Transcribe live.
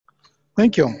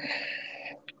Thank you.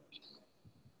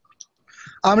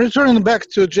 I'm returning back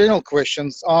to general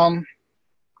questions. Can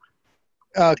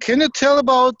you tell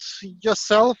about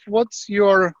yourself? What's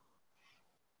your,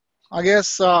 I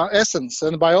guess, essence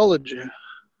and biology?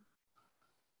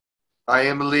 I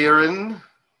am Lyran.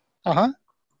 Uh-huh.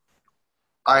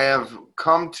 I have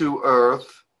come to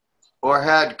Earth, or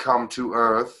had come to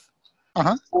Earth,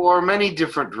 for many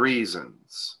different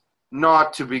reasons.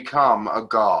 Not to become a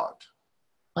god.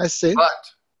 I see.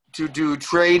 But to do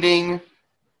trading,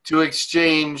 to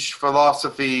exchange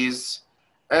philosophies,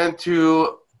 and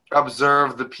to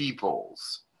observe the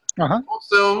peoples.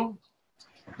 Also,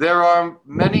 there are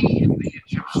many in the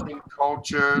Egyptian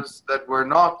cultures that were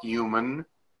not human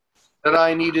that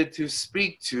I needed to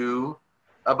speak to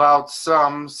about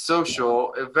some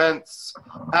social events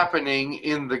happening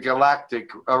in the galactic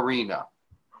arena.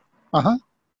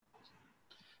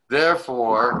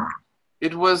 Therefore,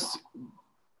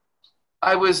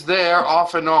 I was there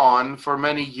off and on for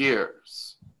many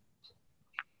years.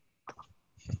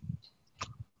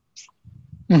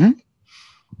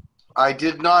 I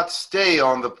did not stay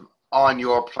on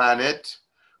your planet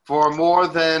for more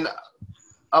than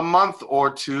a month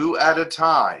or two at a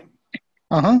time.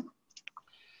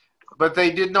 But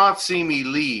they did not see me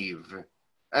leave,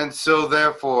 and so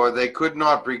therefore they could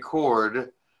not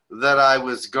record that I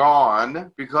was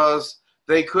gone, because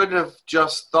they could have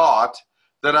just thought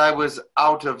that I was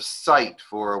out of sight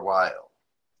for a while.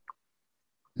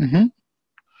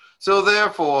 So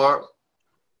therefore,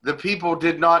 the people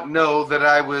did not know that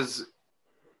I was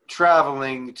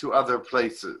traveling to other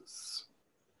places.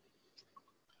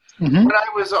 When I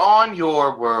was on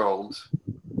your world,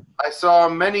 I saw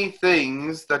many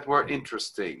things that were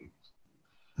interesting.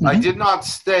 I did not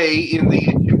stay in the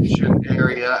Egyptian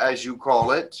area, as you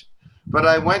call it, but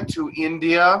I went to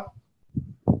India,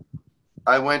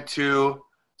 I went to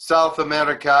South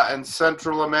America and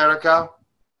Central America,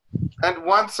 and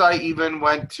once I even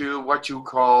went to what you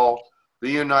call the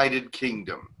United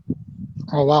Kingdom.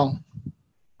 Oh, wow.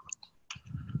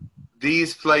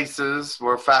 These places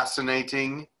were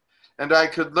fascinating, and I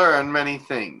could learn many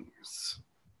things.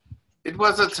 It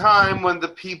was a time when the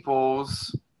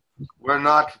peoples were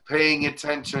not paying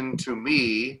attention to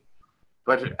me,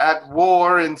 but at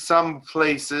war in some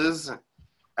places,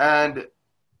 and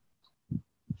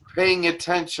paying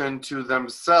attention to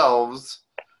themselves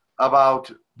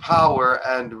about power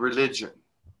and religion.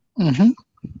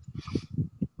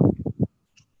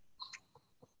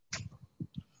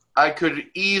 I could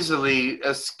easily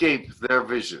escape their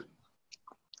vision.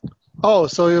 Oh,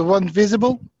 so you weren't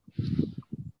visible?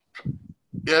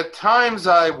 At times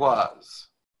I was,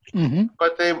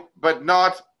 but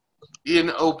not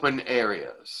in open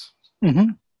areas.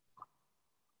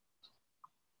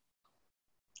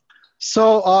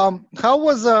 So, how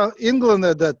was England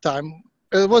at that time?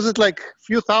 Was it like a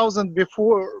few thousand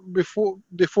before BC,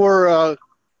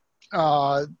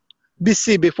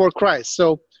 before Christ?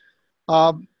 So,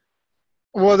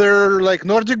 were there like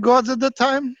Nordic gods at that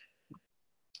time?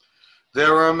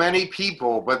 There were many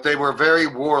people, but they were very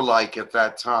warlike at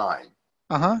that time.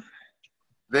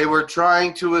 They were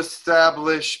trying to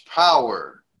establish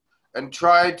power and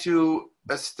try to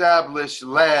establish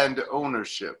land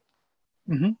ownership.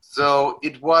 So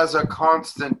it was a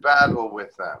constant battle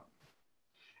with them.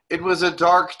 It was a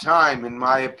dark time, in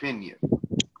my opinion.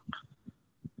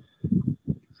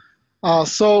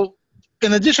 So,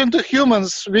 in addition to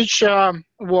humans, which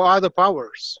were other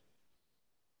powers?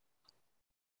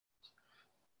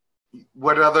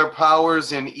 What other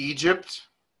powers in Egypt?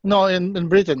 No, in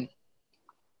Britain.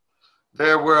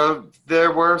 There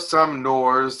were some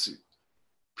Norse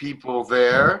people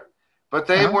there, but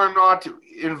they were not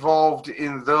involved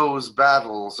in those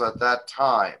battles at that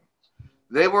time.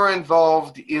 They were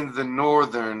involved in the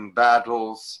northern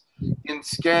battles in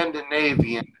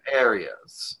Scandinavian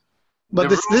areas. But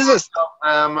the this rumors is of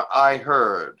them I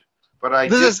heard, but I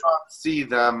did not see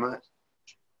them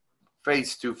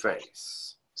face to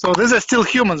face. So these are still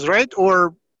humans, right?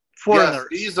 Or foreigners?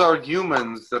 Yes, these are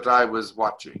humans that I was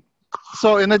watching.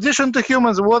 So in addition to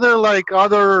humans, were there like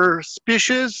other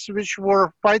species which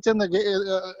were fighting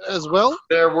as well?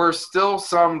 There were still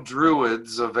some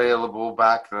druids available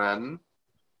back then,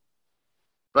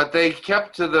 but they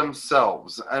kept to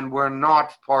themselves and were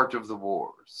not part of the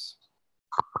wars.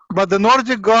 But the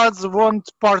Nordic gods weren't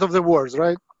part of the wars,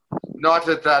 right? Not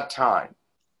at that time.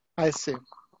 I see.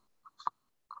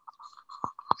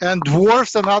 And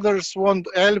dwarves and others weren't,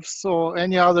 elves or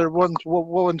any other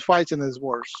weren't fighting these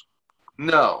wars?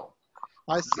 No.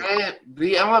 I see.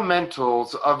 The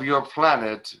elementals of your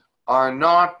planet are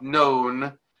not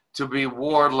known to be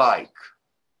warlike.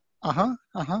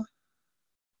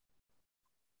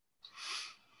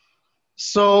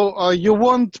 So you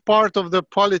weren't part of the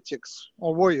politics,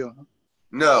 or were you?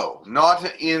 No, not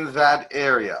in that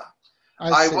area.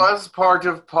 I see. was part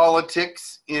of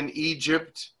politics in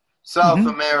Egypt, South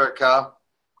America,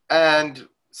 and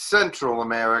Central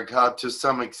America to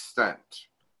some extent.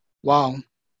 Wow.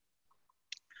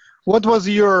 What was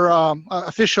your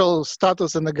official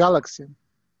status in the galaxy?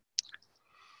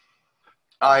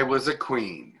 I was a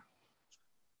queen.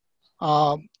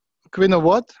 Queen of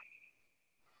what?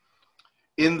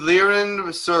 In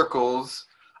Lyran circles,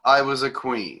 I was a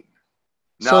queen.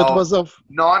 So now, it was of...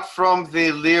 Not from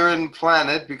the Lyran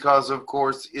planet, because of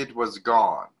course it was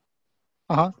gone.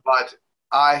 But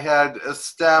I had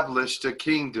established a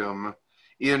kingdom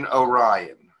in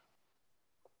Orion.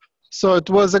 So it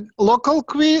was a local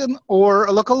queen or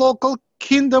a local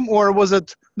kingdom, or was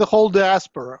it the whole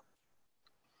diaspora?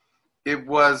 It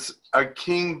was a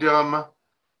kingdom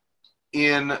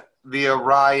in the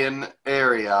Orion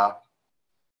area,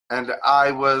 and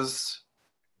I was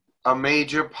a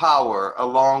major power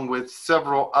along with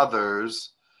several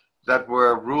others that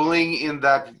were ruling in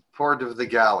that part of the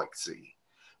galaxy.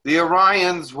 The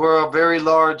Orions were a very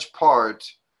large part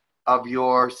of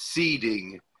your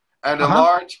seeding and a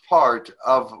large part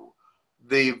of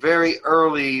the very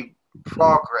early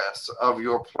progress of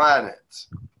your planet.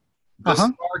 The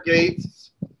Stargates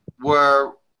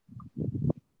were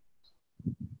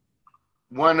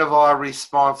one of our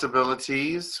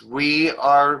responsibilities. We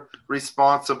are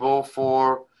responsible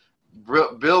for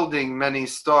building many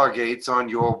Stargates on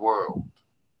your world.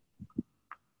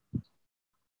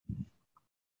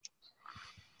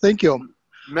 Thank you.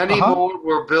 Many more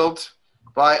were built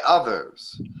by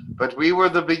others, but we were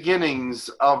the beginnings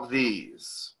of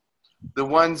these. The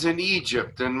ones in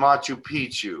Egypt and Machu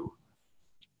Picchu,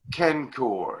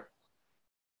 Kencor,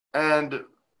 and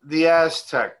the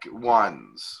Aztec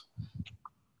ones.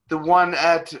 The one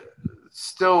at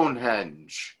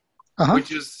Stonehenge,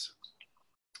 which is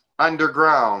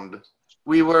underground.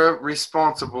 We were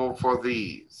responsible for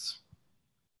these.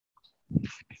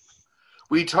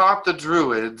 We taught the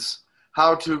Druids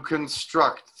how to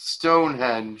construct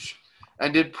Stonehenge,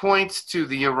 and it points to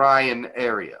the Orion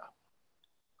area.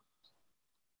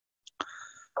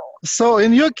 So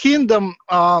in your kingdom,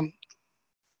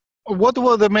 what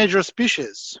were the major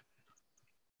species?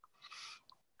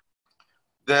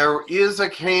 There is a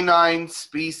canine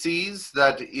species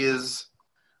that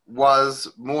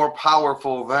was more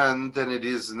powerful then than it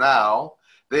is now.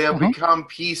 They have become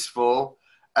peaceful,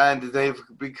 and they've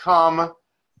become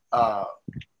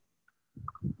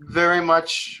very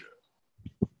much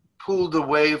pulled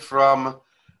away from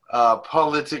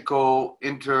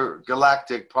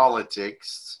intergalactic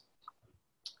politics.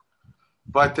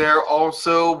 But there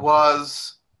also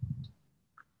was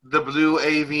the blue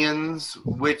avians,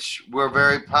 which were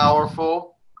very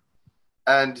powerful,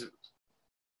 and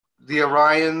the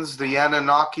Orions, the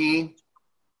Anunnaki.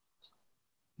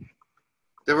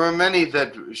 There were many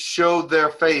that showed their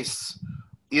face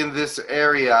in this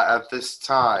area at this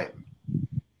time.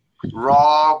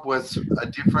 Ra was a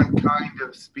different kind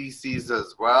of species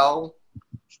as well.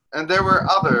 And there were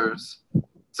others,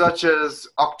 such as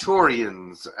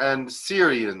Arcturians and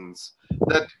Sirians,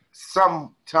 that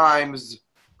sometimes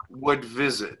would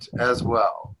visit as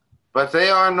well. But they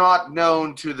are not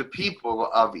known to the people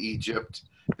of Egypt.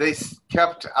 They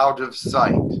kept out of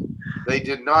sight. They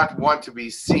did not want to be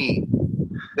seen.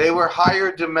 They were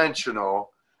higher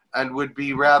dimensional and would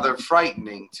be rather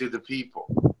frightening to the people.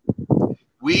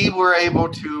 We were able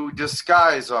to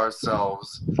disguise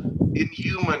ourselves in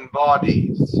human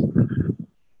bodies.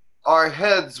 Our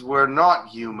heads were not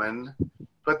human,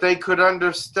 but they could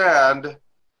understand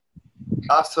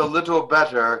us a little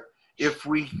better if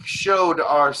we showed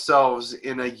ourselves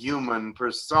in a human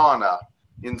persona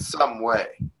in some way.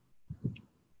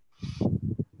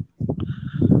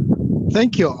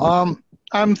 Thank you.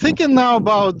 I'm thinking now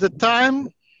about that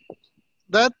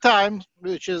time,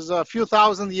 which is a few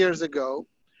thousand years ago,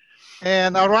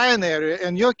 and Orion area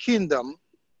and your kingdom.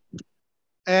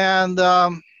 And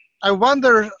I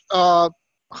wonder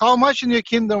how much in your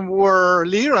kingdom were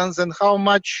Lyrans, and how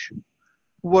much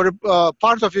were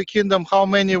part of your kingdom, how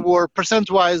many were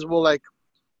percent-wise were like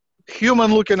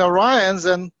human-looking Orions,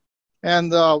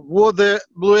 and were the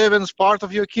Blue Avians part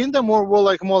of your kingdom, or were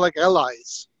like more like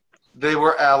allies? They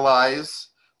were allies,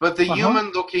 but the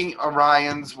human-looking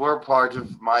Orions were part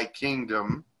of my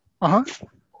kingdom.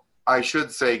 I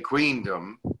should say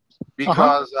queendom,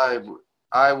 because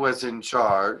I was in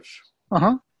charge.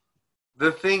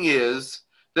 The thing is,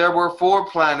 there were 4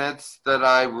 planets that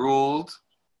I ruled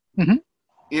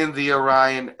in the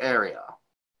Orion area.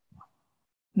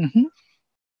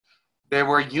 There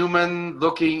were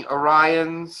human-looking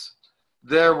Orions.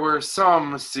 There were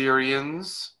some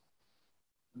Sirians.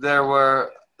 There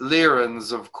were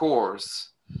Lyrans, of course.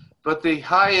 But the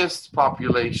highest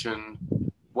population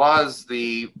was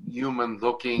the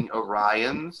human-looking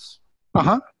Orions.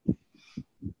 Uh-huh.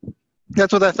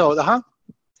 That's what I thought. Uh-huh.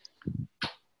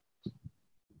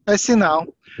 I see now.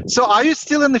 So are you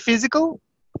still in the physical?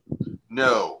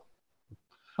 No.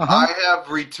 Uh-huh. I have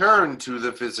returned to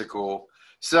the physical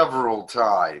several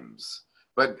times,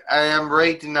 but I am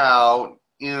right now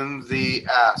in the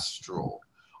astral,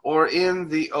 or in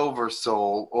the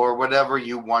oversoul, or whatever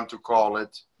you want to call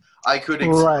it. I could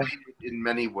explain it in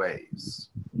many ways.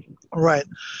 Right.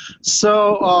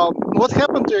 So what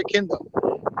happened to your kingdom?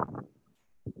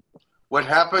 What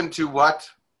happened to what?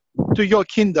 To your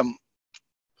kingdom.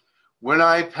 When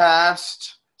I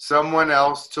passed, someone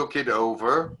else took it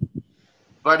over,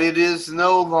 but it is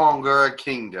no longer a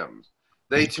kingdom.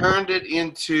 They turned it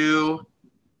into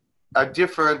a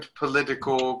different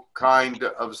political kind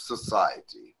of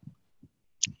society.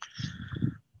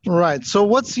 Right. So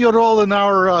what's your role in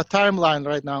our timeline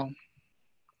right now?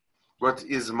 What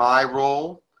is my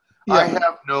role? Yeah. I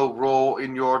have no role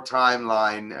in your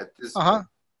timeline at this point,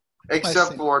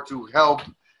 except for to help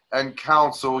and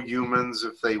counsel humans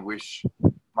if they wish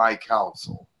my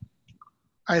counsel.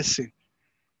 I see.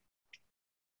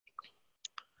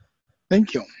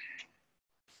 Thank you.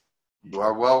 You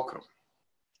are welcome.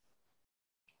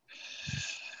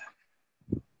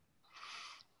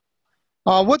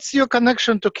 What's your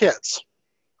connection to cats?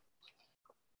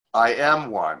 I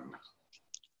am one.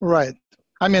 Right.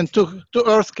 I mean to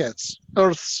Earth cats,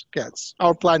 Earth's cats,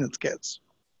 our planet cats.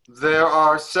 There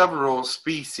are several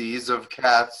species of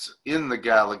cats in the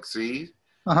galaxy.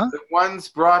 The ones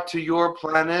brought to your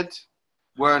planet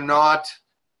were not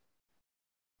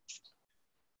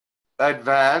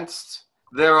advanced.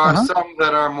 There are some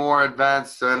that are more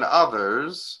advanced than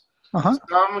others.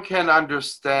 Some can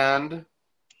understand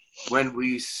when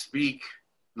we speak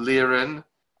Lyran,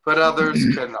 but others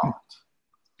cannot.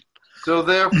 So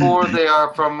therefore, they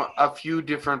are from a few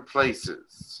different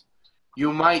places.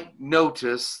 You might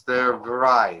notice their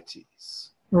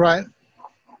varieties. Right.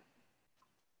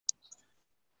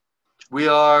 We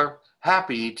are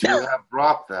happy to have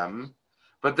brought them,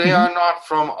 but they are not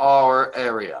from our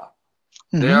area.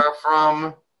 They are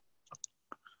from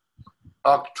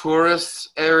Arcturus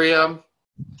area,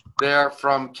 they are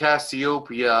from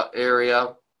Cassiopeia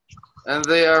area, and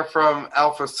they are from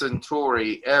Alpha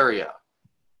Centauri area.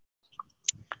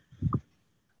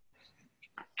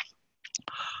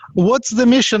 What's the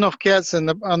mission of cats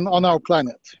on our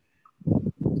planet?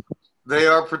 They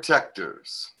are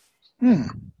protectors.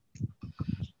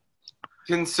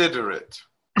 Consider it.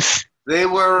 They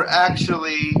were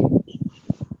actually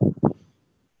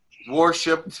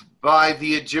worshipped by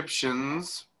the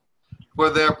Egyptians for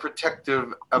their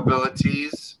protective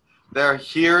abilities. Their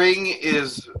hearing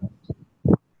is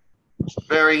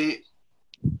very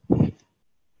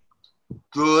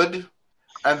good,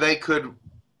 and they could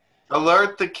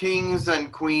alert the kings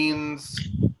and queens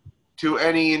to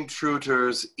any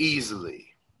intruders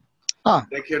easily.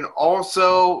 They can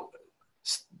also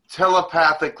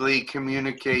telepathically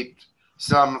communicate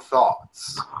some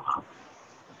thoughts.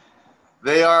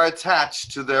 They are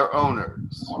attached to their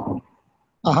owners.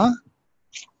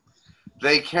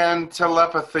 They can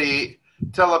telepathically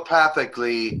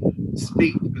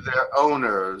speak to their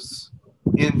owners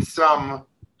in some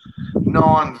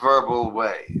non-verbal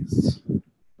ways.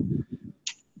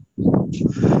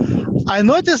 I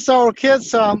noticed our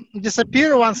cats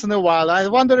disappear once in a while. I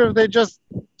wonder if they just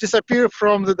disappear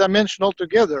from the dimension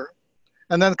altogether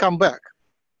and then come back.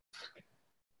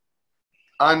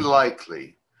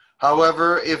 Unlikely.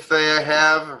 However, if they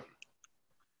have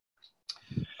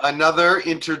another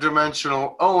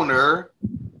interdimensional owner,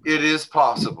 it is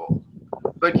possible.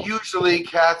 But usually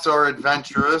cats are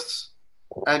adventurous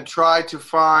and try to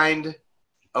find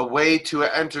a way to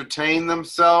entertain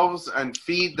themselves and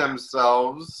feed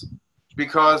themselves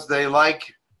because they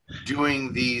like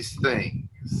doing these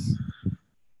things.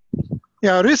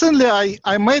 Yeah, recently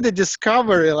I made a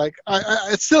discovery, like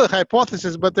it's still a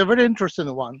hypothesis, but a very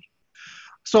interesting one.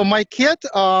 So my cat,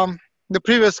 the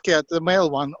previous cat, the male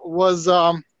one, was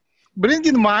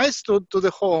bringing mice to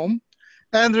the home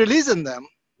and releasing them.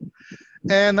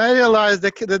 And I realized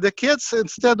that the cats,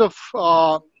 instead of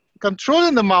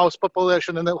controlling the mouse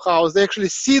population in the house, they actually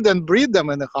seed and breed them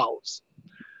in the house.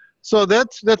 So that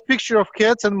picture of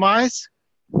cats and mice,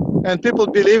 and people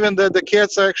believing that the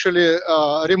cats are actually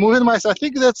removing mice, I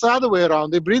think that's the other way around.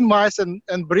 They bring mice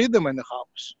and breed them in the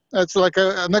house. It's like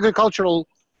an agricultural...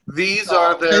 These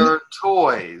are their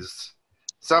toys.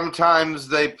 sometimes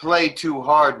they play too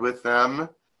hard with them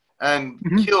and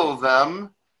kill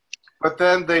them, but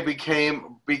then they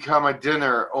become a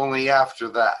dinner only after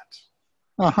that.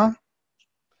 Uh-huh.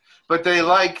 But they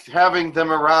like having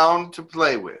them around to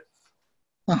play with.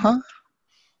 Uh-huh.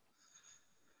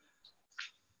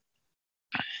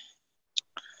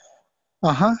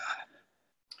 Uh-huh.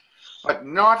 But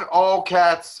not all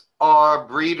cats are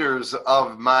breeders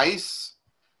of mice.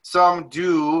 Some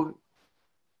do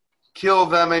kill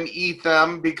them and eat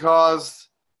them because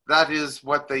that is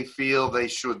what they feel they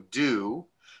should do.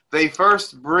 They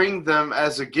first bring them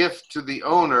as a gift to the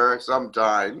owner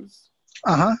sometimes,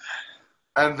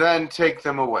 and then take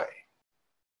them away.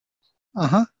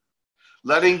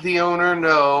 Letting the owner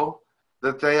know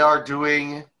that they are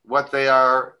doing what they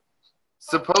are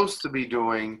supposed to be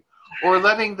doing, or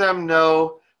letting them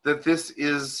know that this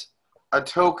is a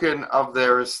token of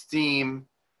their esteem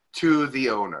to the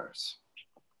owners.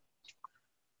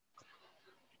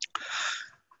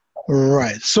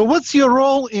 Right. So what's your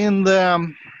role in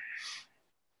the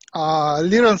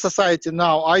Lyran society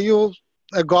now? Are you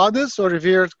a goddess or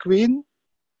revered queen?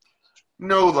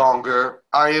 No longer.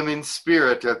 I am in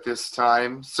spirit at this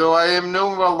time, so I am no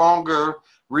longer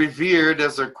revered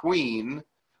as a queen,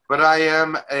 but I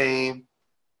am a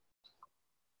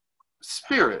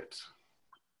spirit.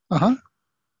 I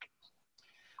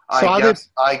guess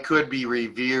I could be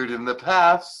revered in the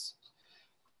past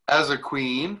as a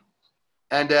queen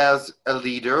and as a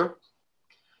leader,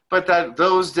 but that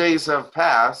those days have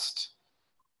passed,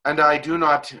 and I do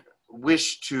not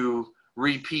wish to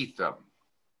repeat them.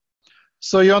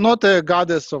 So you're not a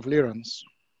goddess of Lyrans?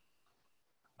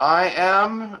 I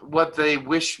am what they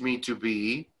wish me to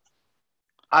be.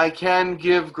 I can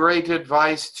give great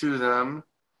advice to them.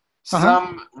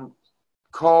 Some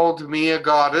called me a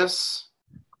goddess,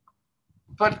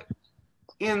 but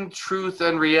in truth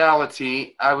and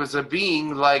reality, I was a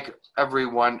being like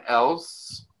everyone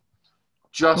else,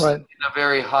 just in a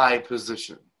very high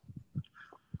position.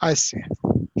 I see.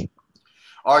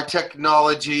 Our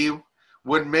technology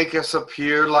would make us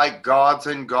appear like gods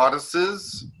and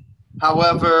goddesses.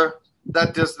 However,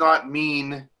 that does not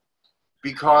mean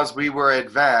because we were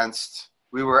advanced,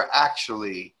 we were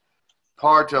actually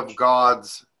part of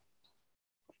God's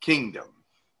kingdom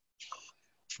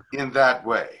in that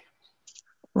way.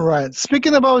 Right.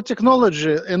 Speaking about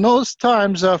technology, in those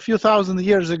times, a few thousand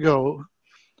years ago,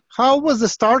 how was the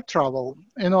star travel?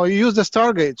 You used the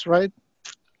stargates, right?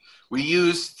 We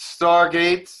used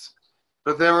stargates,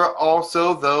 but there were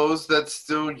also those that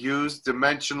still used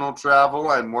dimensional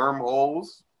travel and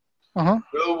wormholes.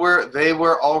 They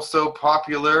were also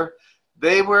popular.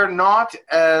 They were not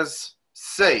as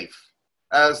safe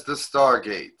as the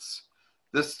stargates.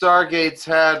 The stargates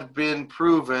had been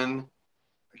proven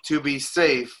to be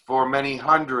safe for many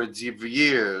hundreds of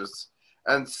years,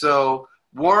 and so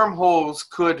wormholes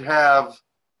could have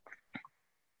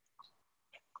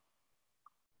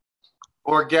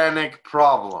organic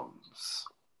problems.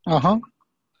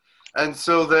 And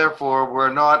so therefore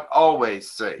were not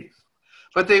always safe.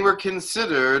 But they were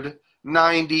considered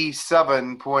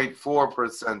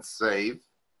 97.4% safe,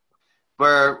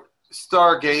 where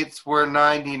stargates were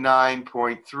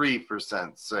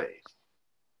 99.3% safe.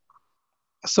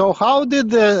 So how did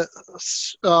the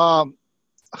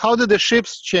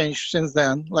ships change since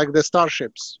then, like the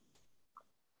starships?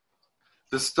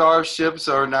 The starships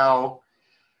are now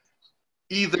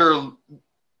either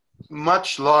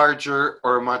much larger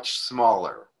or much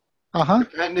smaller,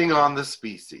 depending on the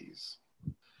species.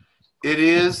 It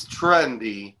is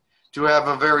trendy to have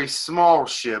a very small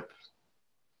ship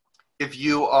if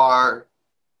you are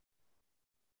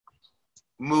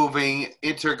moving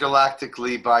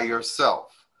intergalactically by yourself.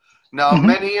 Now,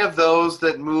 many of those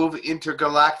that move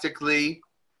intergalactically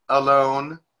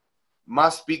alone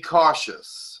must be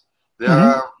cautious. There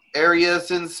are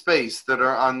areas in space that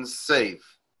are unsafe,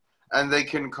 and they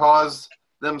can cause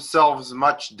themselves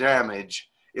much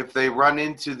damage if they run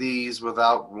into these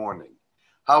without warning.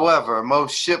 However,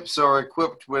 most ships are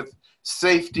equipped with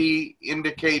safety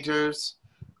indicators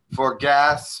for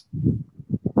gas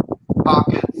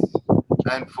pockets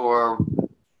and for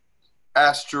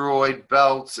asteroid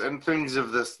belts and things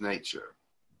of this nature.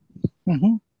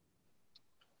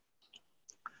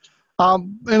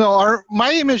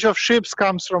 My image of ships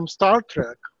comes from Star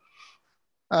Trek,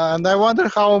 and I wonder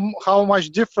how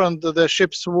much different the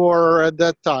ships were at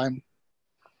that time,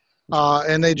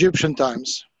 in Egyptian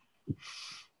times.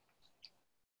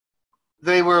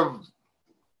 They were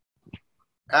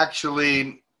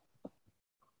actually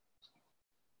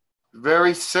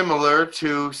very similar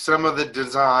to some of the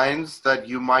designs that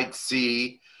you might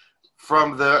see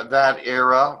from that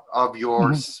era of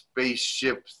your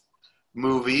spaceship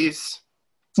movies.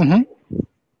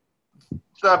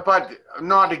 But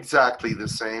not exactly the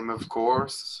same, of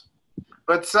course.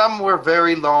 But some were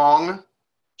very long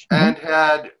and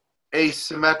had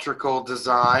asymmetrical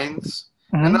designs,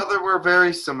 and others were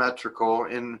very symmetrical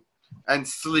and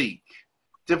sleek,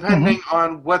 depending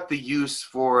on what the use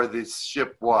for this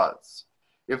ship was.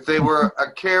 If they were a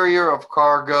carrier of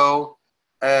cargo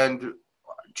and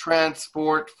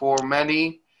transport for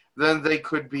many, then they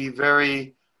could be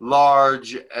very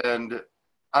large and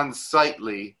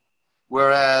unsightly,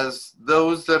 whereas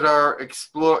those that are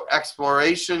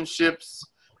exploration ships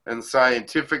and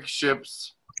scientific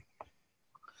ships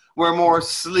were more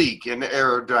sleek and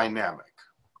aerodynamic.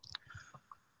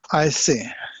 I see.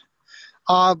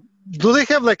 Do they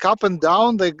have like up and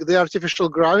down, like the artificial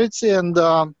gravity, and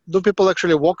do people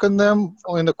actually walk in them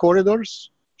or in the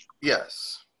corridors?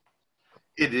 Yes.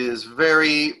 It is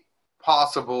very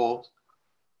possible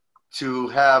to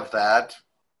have that.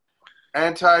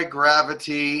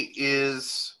 Anti-gravity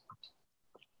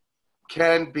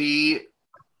can be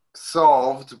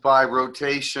solved by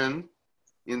rotation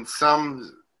in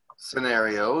some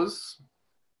scenarios.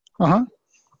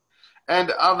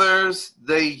 And others,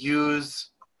 they use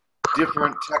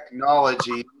different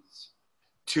technologies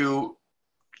to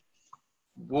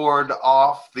ward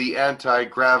off the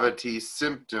anti-gravity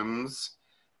symptoms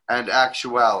and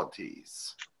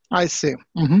actualities. I see.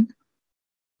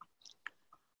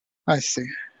 I see.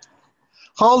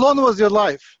 How long was your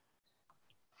life?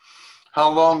 How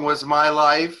long was my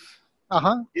life?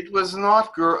 It was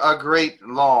not a great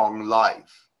long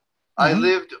life. I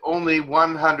lived only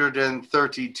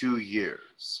 132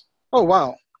 years. Oh,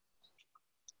 wow.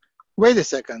 Wait a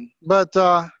second. But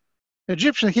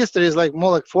Egyptian history is like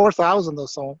more like 4,000 or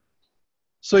so.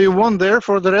 So you weren't there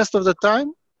for the rest of the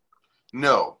time?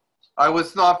 No, I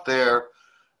was not there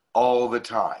all the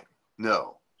time.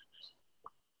 No.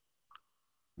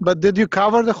 But did you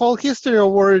cover the whole history,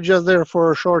 or were you just there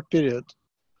for a short period?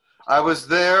 I was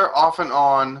there off and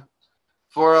on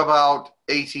for about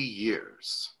 80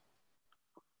 years.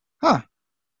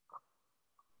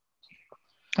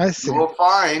 I see. You will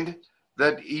find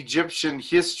that Egyptian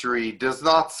history does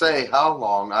not say how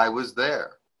long I was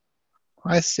there.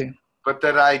 I see. But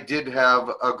that I did have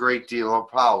a great deal of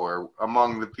power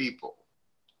among the people.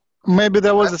 Maybe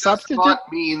there was a substitute? That does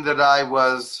not mean that I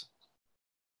was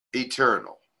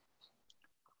eternal.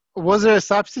 Was there a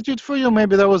substitute for you?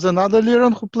 Maybe there was another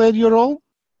Lyran who played your role?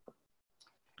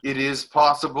 It is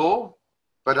possible,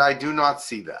 but I do not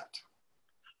see that.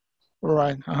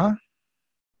 Right.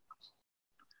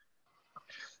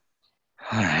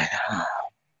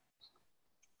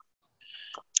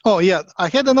 Oh, yeah. I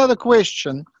had another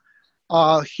question.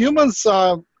 Humans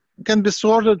can be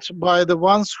sorted by the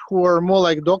ones who are more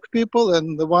like dog people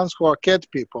and the ones who are cat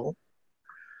people.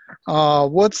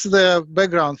 What's the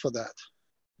background for that?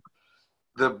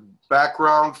 The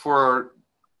background for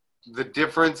the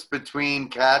difference between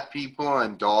cat people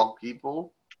and dog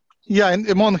people? Yeah, and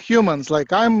among humans,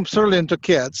 like I'm certainly into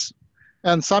cats,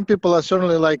 and some people are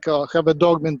certainly like have a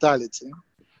dog mentality.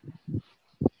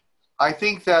 I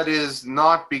think that is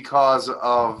not because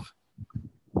of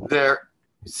their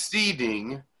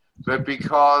seeding, but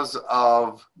because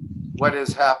of what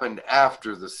has happened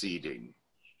after the seeding.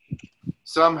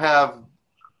 Some have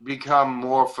become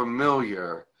more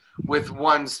familiar with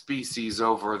one species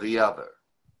over the other.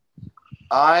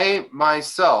 I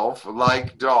myself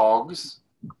like dogs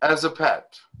as a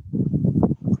pet.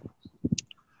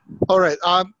 All right.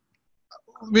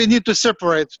 We need to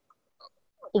separate.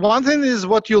 One thing is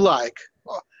what you like,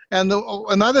 and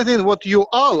another thing is what you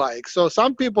are like. So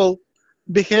some people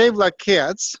behave like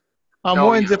cats, are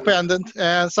more independent,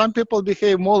 and some people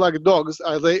behave more like dogs.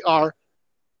 They are.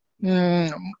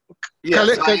 Yes,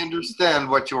 I understand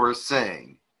what you're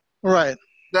saying. Right.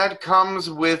 That comes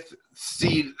with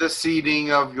the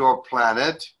seeding of your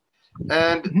planet,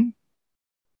 and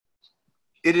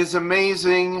it is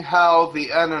amazing how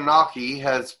the Anunnaki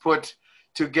has put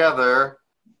together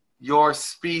your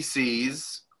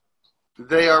species.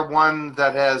 They are one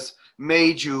that has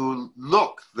made you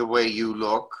look the way you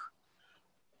look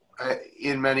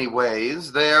in many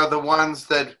ways. They are the ones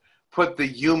that put the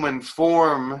human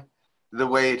form the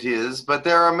way it is, but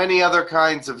there are many other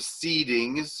kinds of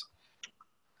seedings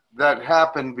that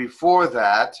happened before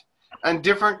that, and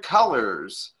different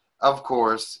colors, of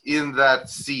course, in that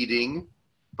seeding,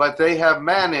 but they have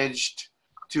managed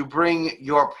to bring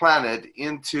your planet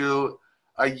into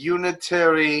a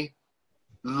unitary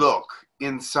look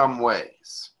in some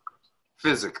ways,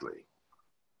 physically.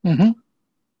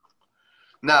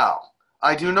 Now,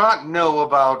 I do not know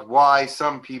about why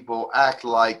some people act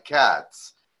like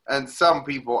cats and some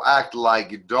people act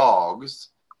like dogs.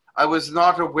 I was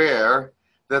not aware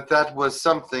that that was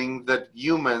something that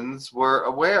humans were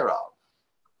aware of.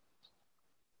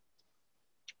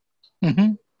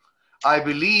 Mm-hmm. I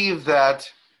believe that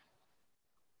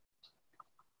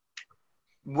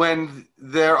when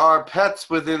there are pets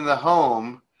within the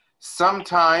home,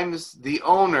 sometimes the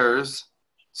owners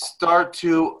start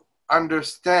to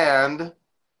understand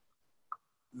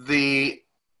the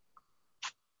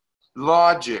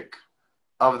logic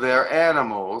of their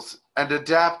animals and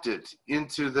adapt it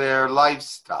into their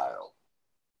lifestyle.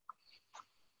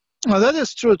 Well, that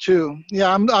is true too.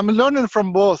 Yeah, I'm learning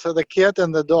from both the cat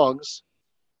and the dogs.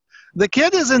 The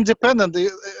cat is independent.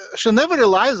 She never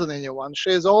relies on anyone.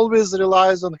 She is always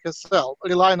relying on herself.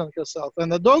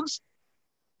 And the dogs,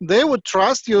 they would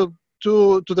trust you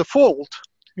to the fault.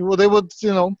 They would,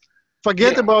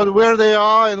 forget about where they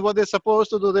are and what they're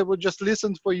supposed to do. They would just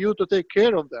listen for you to take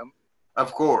care of them.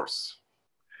 Of course.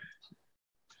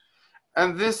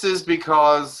 And this is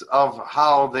because of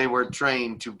how they were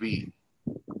trained to be.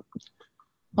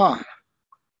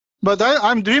 But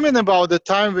I'm dreaming about the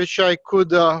time which I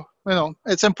could,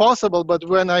 it's impossible, but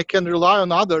when I can rely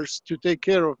on others to take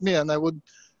care of me, and I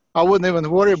wouldn't even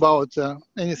worry about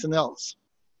anything else.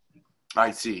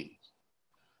 I see.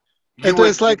 You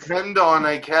would depend on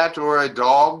a cat or a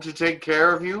dog to take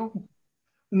care of you?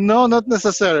 No, not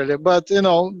necessarily. But,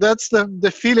 that's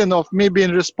the feeling of me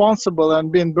being responsible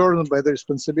and being burdened by the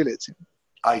responsibility.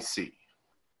 I see.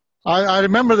 I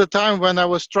remember the time when I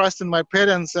was trusting my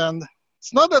parents, and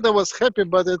it's not that I was happy,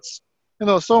 but it's,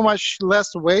 so much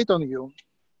less weight on you.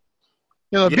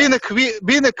 Yes.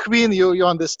 being a queen, you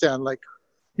understand, like,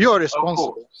 you're responsible.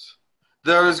 Of course.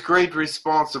 There is great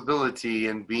responsibility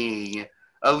in being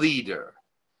a leader.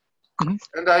 Mm-hmm.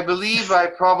 And I believe I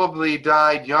probably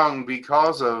died young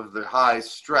because of the high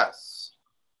stress.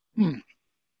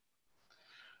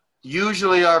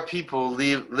 Usually our people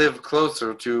live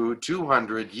closer to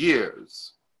 200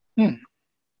 years.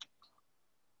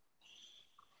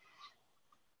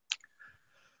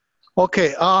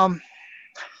 Okay. On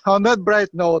that bright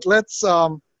note, let's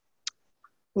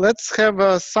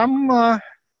have some.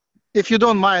 If you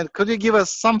don't mind, could you give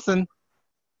us something?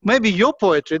 Maybe your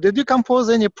poetry. Did you compose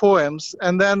any poems?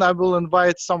 And then I will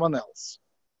invite someone else.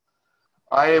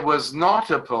 I was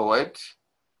not a poet,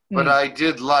 but I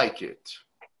did like it.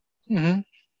 Mm-hmm.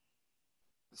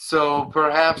 So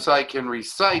perhaps I can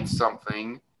recite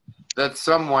something that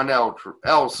someone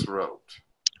else wrote.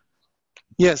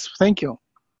 Yes, thank you.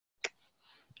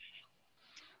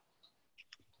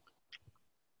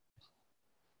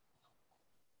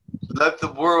 Let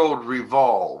the world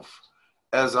revolve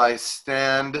as I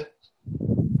stand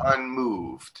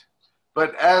unmoved.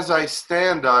 But as I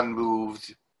stand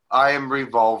unmoved, I am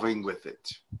revolving with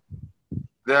it.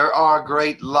 There are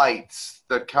great lights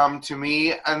that come to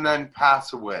me and then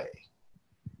pass away.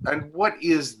 And what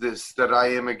is this that I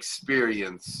am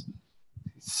experiencing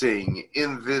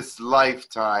in this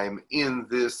lifetime, in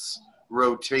this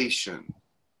rotation?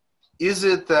 Is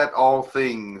it that all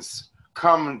things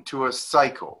come to a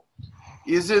cycle?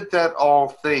 Is it that all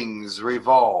things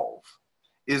revolve?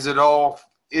 Is it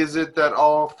that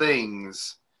all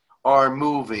things are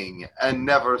moving and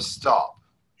never stop?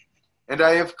 And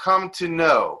I have come to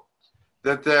know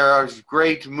that there is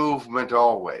great movement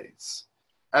always,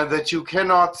 and that you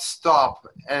cannot stop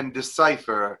and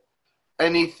decipher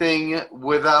anything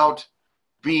without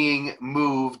being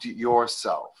moved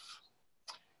yourself.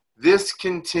 This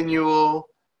continual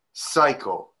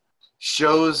cycle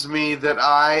shows me that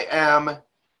I am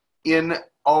in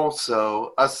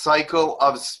also a cycle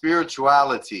of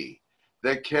spirituality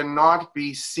that cannot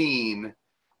be seen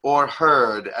or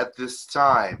heard at this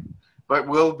time, but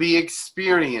will be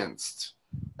experienced,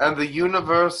 and the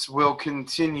universe will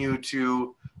continue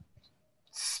to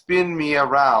spin me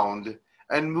around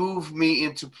and move me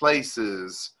into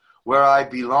places where I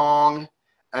belong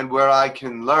and where I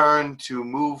can learn to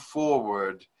move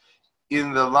forward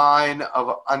in the line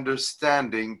of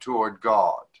understanding toward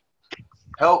God.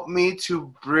 Help me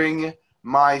to bring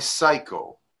my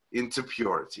cycle into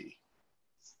purity.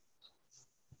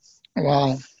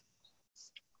 Wow.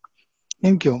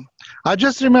 Thank you. I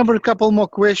just remember a couple more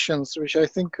questions, which I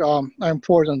think are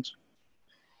important.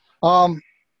 One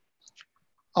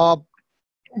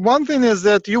thing is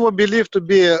that you were believed to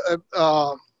be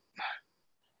a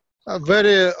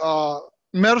very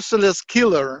merciless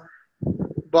killer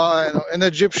by in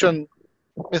Egyptian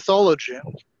mythology.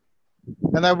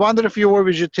 And I wonder if you were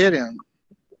vegetarian.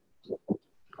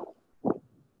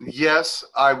 Yes,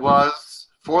 I was,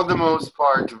 for the most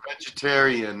part,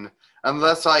 vegetarian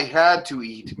Unless I had to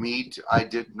eat meat, I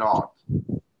did not.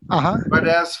 Uh-huh. But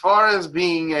as far as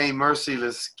being a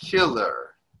merciless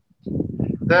killer,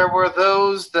 there were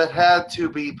those that had to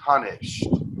be punished.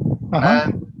 Uh-huh.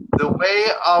 And the way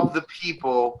of the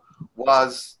people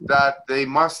was that they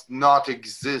must not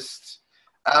exist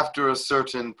after a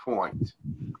certain point.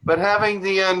 But having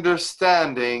the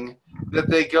understanding that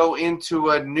they go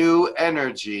into a new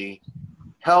energy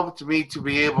helped me to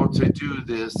be able to do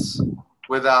this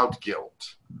without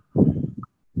guilt.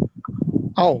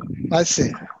 Oh, I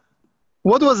see.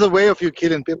 What was the way of you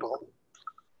killing people?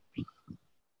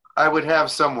 I would have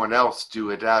someone else do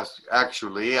it,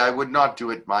 actually. I would not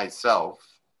do it myself.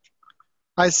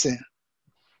 I see.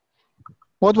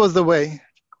 What was the way?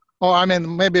 Oh, I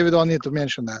mean, maybe we don't need to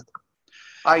mention that.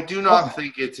 I do not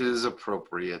think it is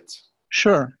appropriate.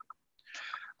 Sure.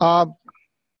 How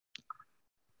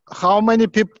many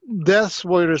deaths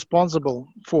were you responsible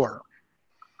for?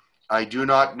 I do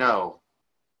not know.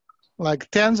 Like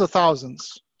tens of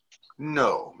thousands?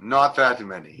 No, not that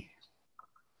many.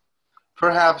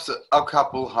 Perhaps a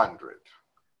couple hundred.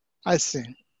 I see.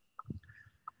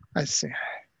 I see.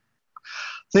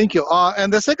 Thank you.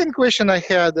 And the second question I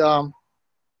had, I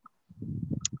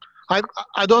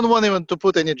don't want even to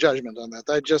put any judgment on that.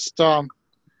 I just,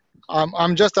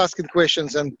 I'm just asking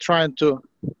questions and trying to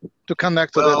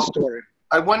connect to that story.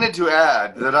 I wanted to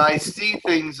add that I see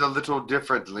things a little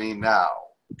differently now.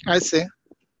 I see.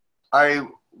 I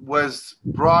was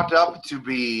brought up to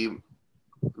be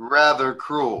rather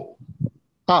cruel.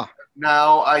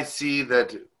 Now I see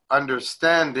that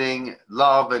understanding,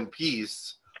 love, and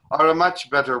peace are a much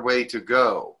better way to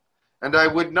go. And I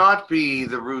would not be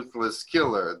the ruthless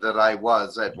killer that I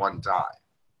was at one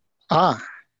time.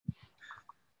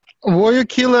 Were you a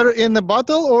killer in the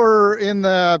battle or in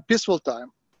a peaceful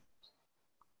time?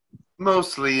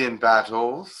 Mostly in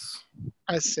battles.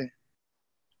 I see.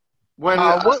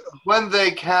 When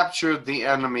they captured the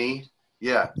enemy,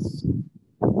 yes.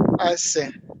 I see.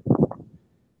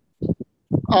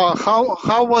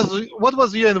 What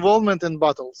was your involvement in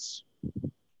battles?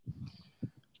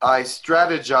 I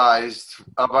strategized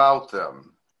about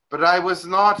them, but I was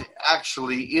not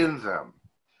actually in them.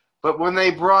 But when they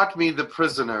brought me the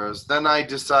prisoners, then I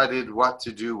decided what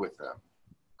to do with them.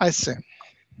 I see.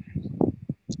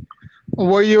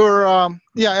 Were your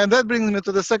and that brings me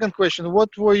to the second question.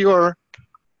 What were your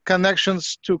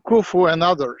connections to Khufu and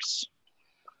others?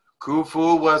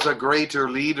 Khufu was a greater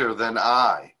leader than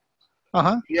I.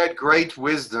 He had great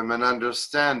wisdom and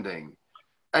understanding,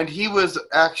 and he was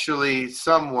actually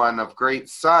someone of great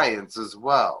science as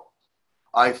well.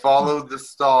 I followed the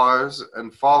stars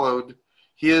and followed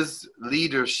his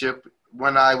leadership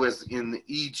when I was in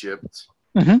Egypt.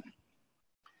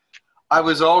 I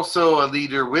was also a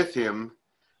leader with him,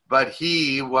 but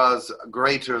he was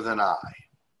greater than I.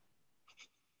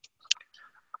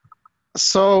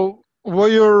 So were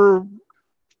you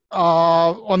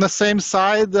on the same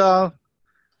side?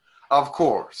 Of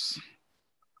course.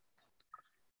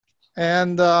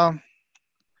 And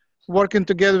working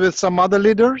together with some other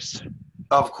leaders?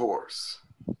 Of course.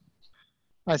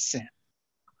 I see.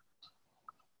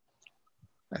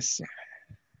 I see.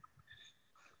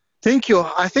 Thank you.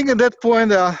 I think at that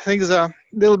point things are a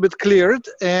little bit cleared,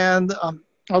 and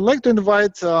I'd like to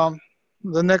invite the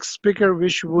next speaker,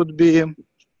 which would be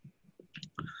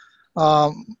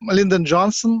Lyndon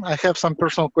Johnson. I have some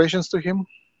personal questions to him.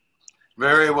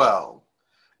 Very well.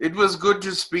 It was good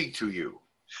to speak to you.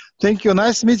 Thank you.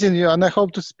 Nice meeting you, and I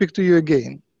hope to speak to you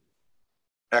again.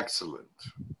 Excellent.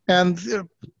 And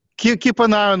keep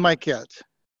an eye on my cat.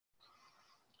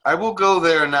 I will go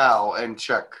there now and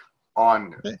check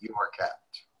on your cat.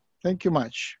 Thank you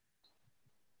much.